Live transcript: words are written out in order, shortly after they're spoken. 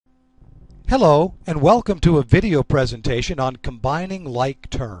Hello and welcome to a video presentation on combining like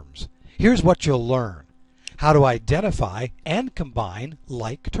terms. Here's what you'll learn: how to identify and combine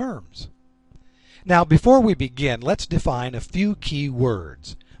like terms. Now before we begin, let's define a few key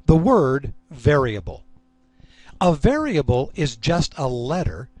words. The word variable. A variable is just a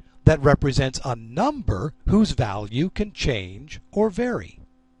letter that represents a number whose value can change or vary.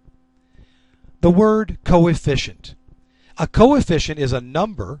 The word coefficient. A coefficient is a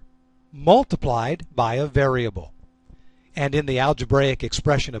number multiplied by a variable. And in the algebraic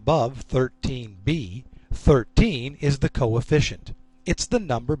expression above, 13b, 13 is the coefficient. It's the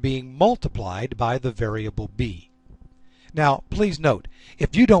number being multiplied by the variable b. Now, please note,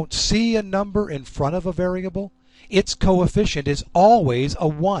 if you don't see a number in front of a variable, its coefficient is always a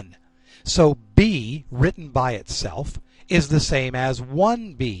 1. So b, written by itself, is the same as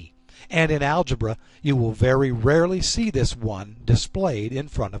 1b. And in algebra, you will very rarely see this 1 displayed in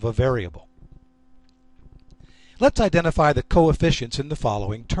front of a variable. Let's identify the coefficients in the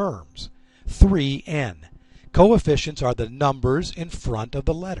following terms. 3n. Coefficients are the numbers in front of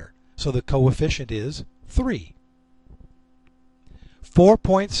the letter, so the coefficient is 3.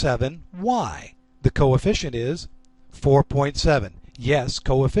 4.7y. The coefficient is 4.7. Yes,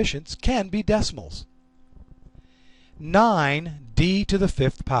 coefficients can be decimals. 9d to the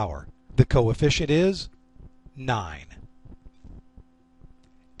 5th power. The coefficient is 9.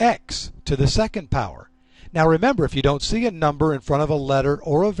 X to the 2nd power. Now remember, if you don't see a number in front of a letter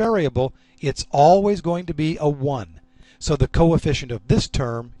or a variable, it's always going to be a 1. So the coefficient of this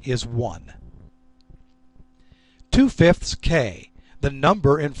term is 1. 2/5 k. The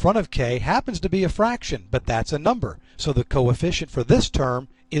number in front of k happens to be a fraction, but that's a number. So the coefficient for this term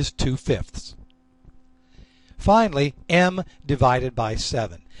is 2/5. Finally, m divided by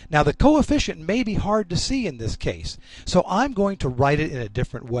 7. Now the coefficient may be hard to see in this case, so I'm going to write it in a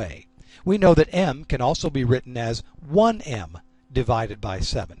different way. We know that m can also be written as 1m divided by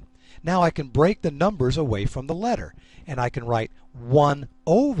 7. Now I can break the numbers away from the letter, and I can write 1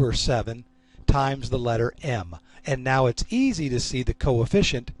 over 7 times the letter m. And now it's easy to see the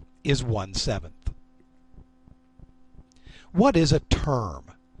coefficient is 1/7. What is a term?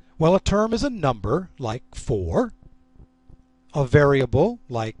 Well, a term is a number, like 4, a variable,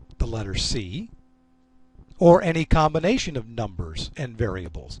 like the letter C, or any combination of numbers and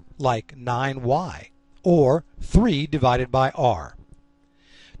variables, like 9y, or 3 divided by r.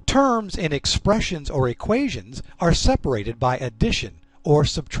 Terms in expressions or equations are separated by addition or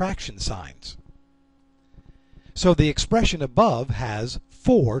subtraction signs. So the expression above has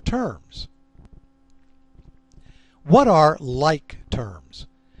 4 terms. What are like terms?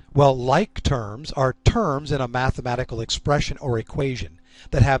 Well, like terms are terms in a mathematical expression or equation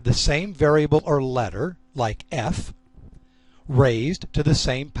that have the same variable or letter, like f, raised to the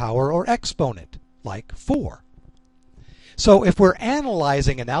same power or exponent, like 4. So if we're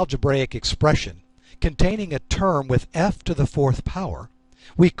analyzing an algebraic expression containing a term with f to the 4th power,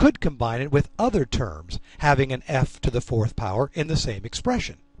 we could combine it with other terms having an f to the 4th power in the same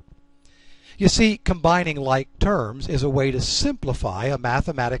expression. You see, combining like terms is a way to simplify a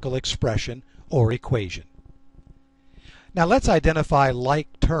mathematical expression or equation. Now let's identify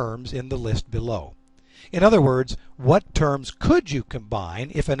like terms in the list below. In other words, what terms could you combine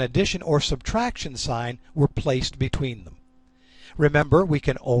if an addition or subtraction sign were placed between them? Remember, we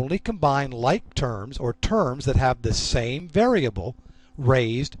can only combine like terms or terms that have the same variable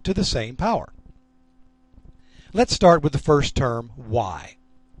raised to the same power. Let's start with the first term, y.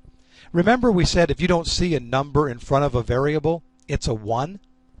 Remember we said if you don't see a number in front of a variable, it's a 1?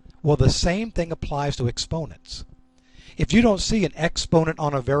 Well, the same thing applies to exponents. If you don't see an exponent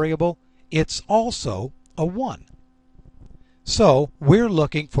on a variable, it's also a 1. So we're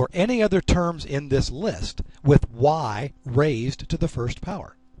looking for any other terms in this list with y raised to the 1st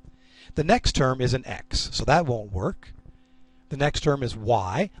power. The next term is an x, so that won't work. The next term is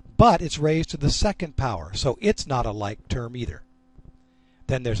y, but it's raised to the 2nd power, so it's not a like term either.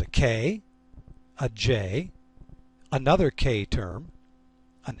 Then there's a k, a j, another k term,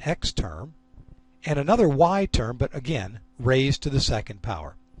 an x term, and another y term, but again, raised to the 2nd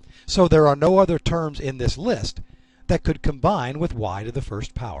power. So there are no other terms in this list that could combine with y to the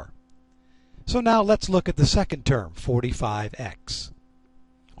 1st power. So now let's look at the second term, 45x.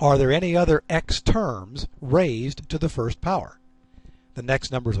 Are there any other x terms raised to the 1st power? The next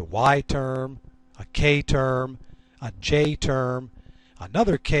number is a y term, a k term, a j term,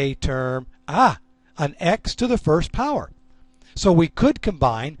 another k term, an x to the 1st power. So we could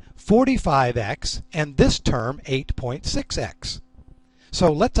combine 45x and this term 8.6x.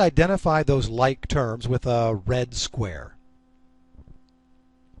 So let's identify those like terms with a red square.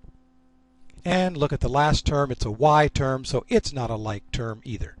 And look at the last term, it's a y term, so it's not a like term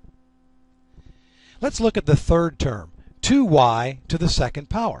either. Let's look at the third term, 2y to the second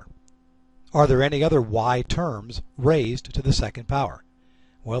power. Are there any other y terms raised to the second power?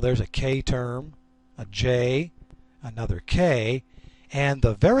 Well, there's a k term, a j, another k, and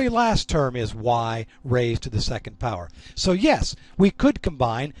the very last term is y raised to the second power. So yes, we could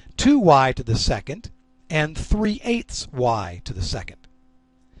combine 2y to the second and 3/8 y to the second.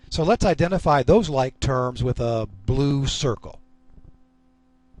 So let's identify those like terms with a blue circle.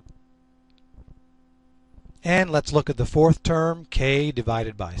 And let's look at the fourth term, k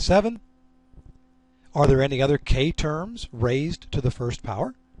divided by 7. Are there any other k terms raised to the first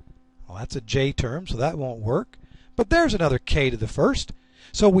power? Well, that's a j term, so that won't work. But there's another k to the first,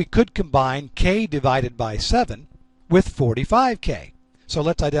 so we could combine k divided by 7 with 45k. So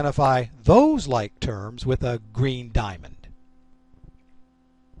let's identify those like terms with a green diamond.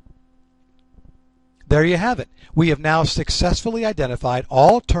 There you have it. We have now successfully identified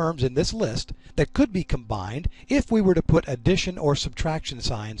all terms in this list that could be combined if we were to put addition or subtraction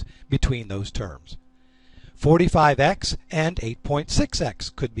signs between those terms. 45x and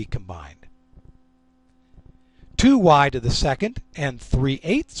 8.6x could be combined. 2y to the second and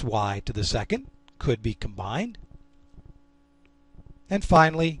 3/8 y to the second could be combined. And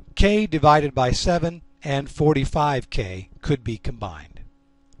finally, k divided by 7 and 45k could be combined.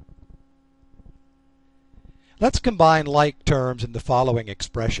 Let's combine like terms in the following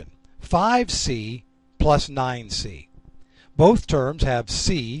expression, 5c plus 9c. Both terms have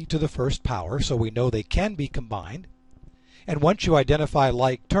c to the first power, so we know they can be combined. And once you identify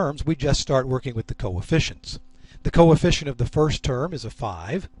like terms, we just start working with the coefficients. The coefficient of the first term is a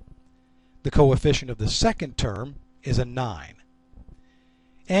 5. The coefficient of the second term is a 9.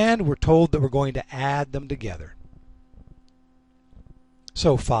 And we're told that we're going to add them together.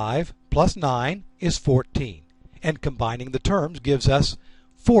 So 5 plus 9 is 14. And combining the terms gives us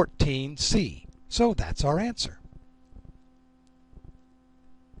 14c. So that's our answer.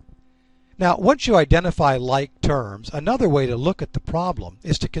 Now, once you identify like terms, another way to look at the problem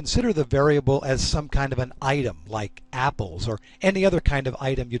is to consider the variable as some kind of an item, like apples or any other kind of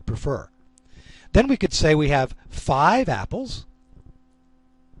item you'd prefer. Then we could say we have 5 apples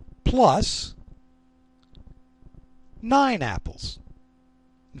plus 9 apples.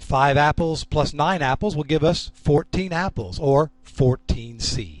 5 apples plus 9 apples will give us 14 apples, or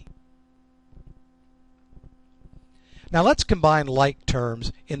 14c. Now let's combine like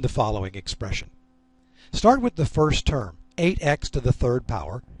terms in the following expression. Start with the first term, 8x to the third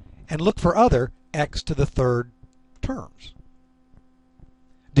power, and look for other x to the third terms.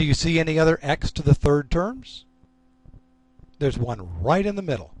 Do you see any other x to the third terms? There's one right in the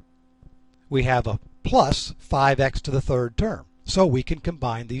middle. We have a plus 5x to the third term. So we can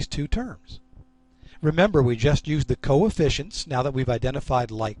combine these two terms. Remember, we just used the coefficients, now that we've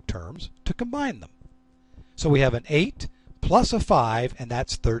identified like terms, to combine them. So we have an 8 plus a 5, and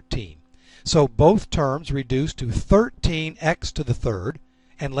that's 13. So both terms reduce to 13x to the third,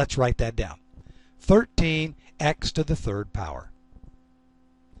 and let's write that down. 13x to the third power.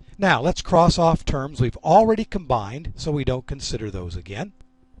 Now let's cross off terms we've already combined, so we don't consider those again,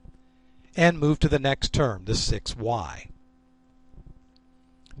 and move to the next term, the 6y.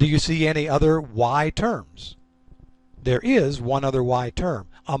 Do you see any other y terms? There is one other y term,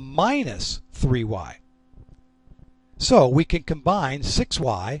 a minus 3y. So we can combine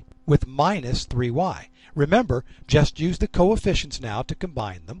 6y with minus 3y. Remember, just use the coefficients now to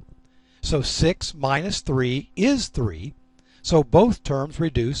combine them. So 6 minus 3 is 3. So both terms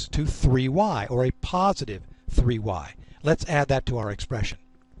reduce to 3y, or a positive 3y. Let's add that to our expression.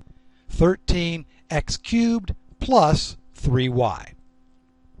 13x cubed plus 3y.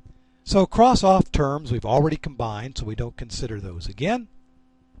 So cross off terms we've already combined, so we don't consider those again.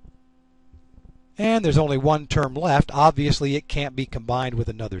 And there's only one term left. Obviously, it can't be combined with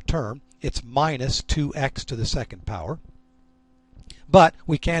another term. It's minus 2x to the second power. But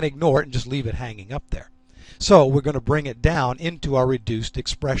we can't ignore it and just leave it hanging up there. So we're going to bring it down into our reduced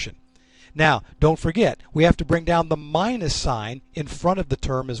expression. Now, don't forget, we have to bring down the minus sign in front of the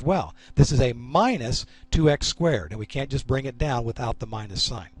term as well. This is a minus 2x squared, and we can't just bring it down without the minus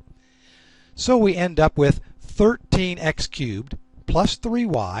sign. So we end up with 13x cubed plus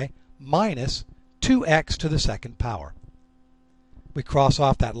 3y minus 2x to the second power. We cross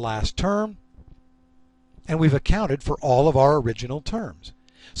off that last term, and we've accounted for all of our original terms.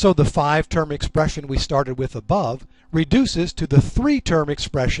 So the 5-term expression we started with above reduces to the 3-term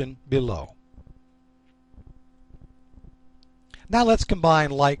expression below. Now let's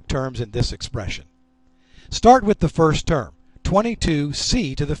combine like terms in this expression. Start with the first term,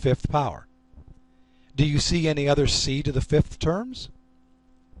 22c to the 5th power. Do you see any other c to the fifth terms?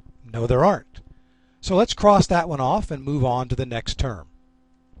 No, there aren't. So let's cross that one off and move on to the next term.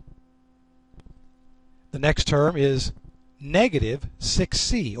 The next term is negative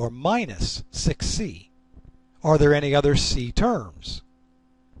 6c, or minus 6c. Are there any other c terms?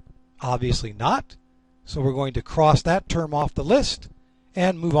 Obviously not. So we're going to cross that term off the list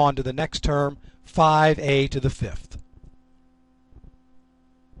and move on to the next term, 5a to the fifth.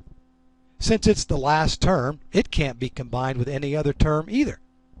 Since it's the last term, it can't be combined with any other term either.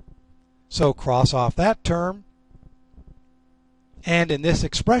 So cross off that term. And in this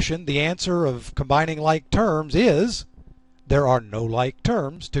expression, the answer of combining like terms is there are no like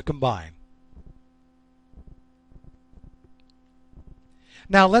terms to combine.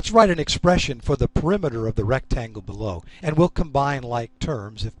 Now let's write an expression for the perimeter of the rectangle below, and we'll combine like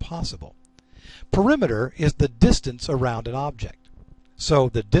terms if possible. Perimeter is the distance around an object. So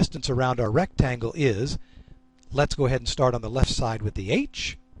the distance around our rectangle is, let's go ahead and start on the left side with the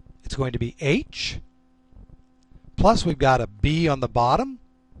h. It's going to be h, plus we've got a b on the bottom,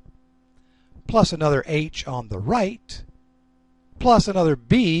 plus another h on the right, plus another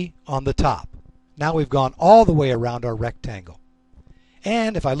b on the top. Now we've gone all the way around our rectangle.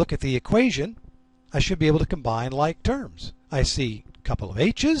 And if I look at the equation, I should be able to combine like terms. I see a couple of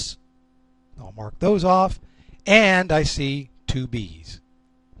h's, I'll mark those off, and I see two b's,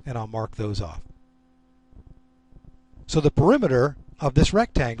 and I'll mark those off. So the perimeter of this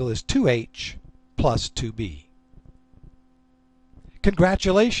rectangle is 2h plus 2b.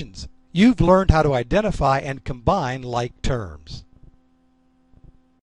 Congratulations! You've learned how to identify and combine like terms.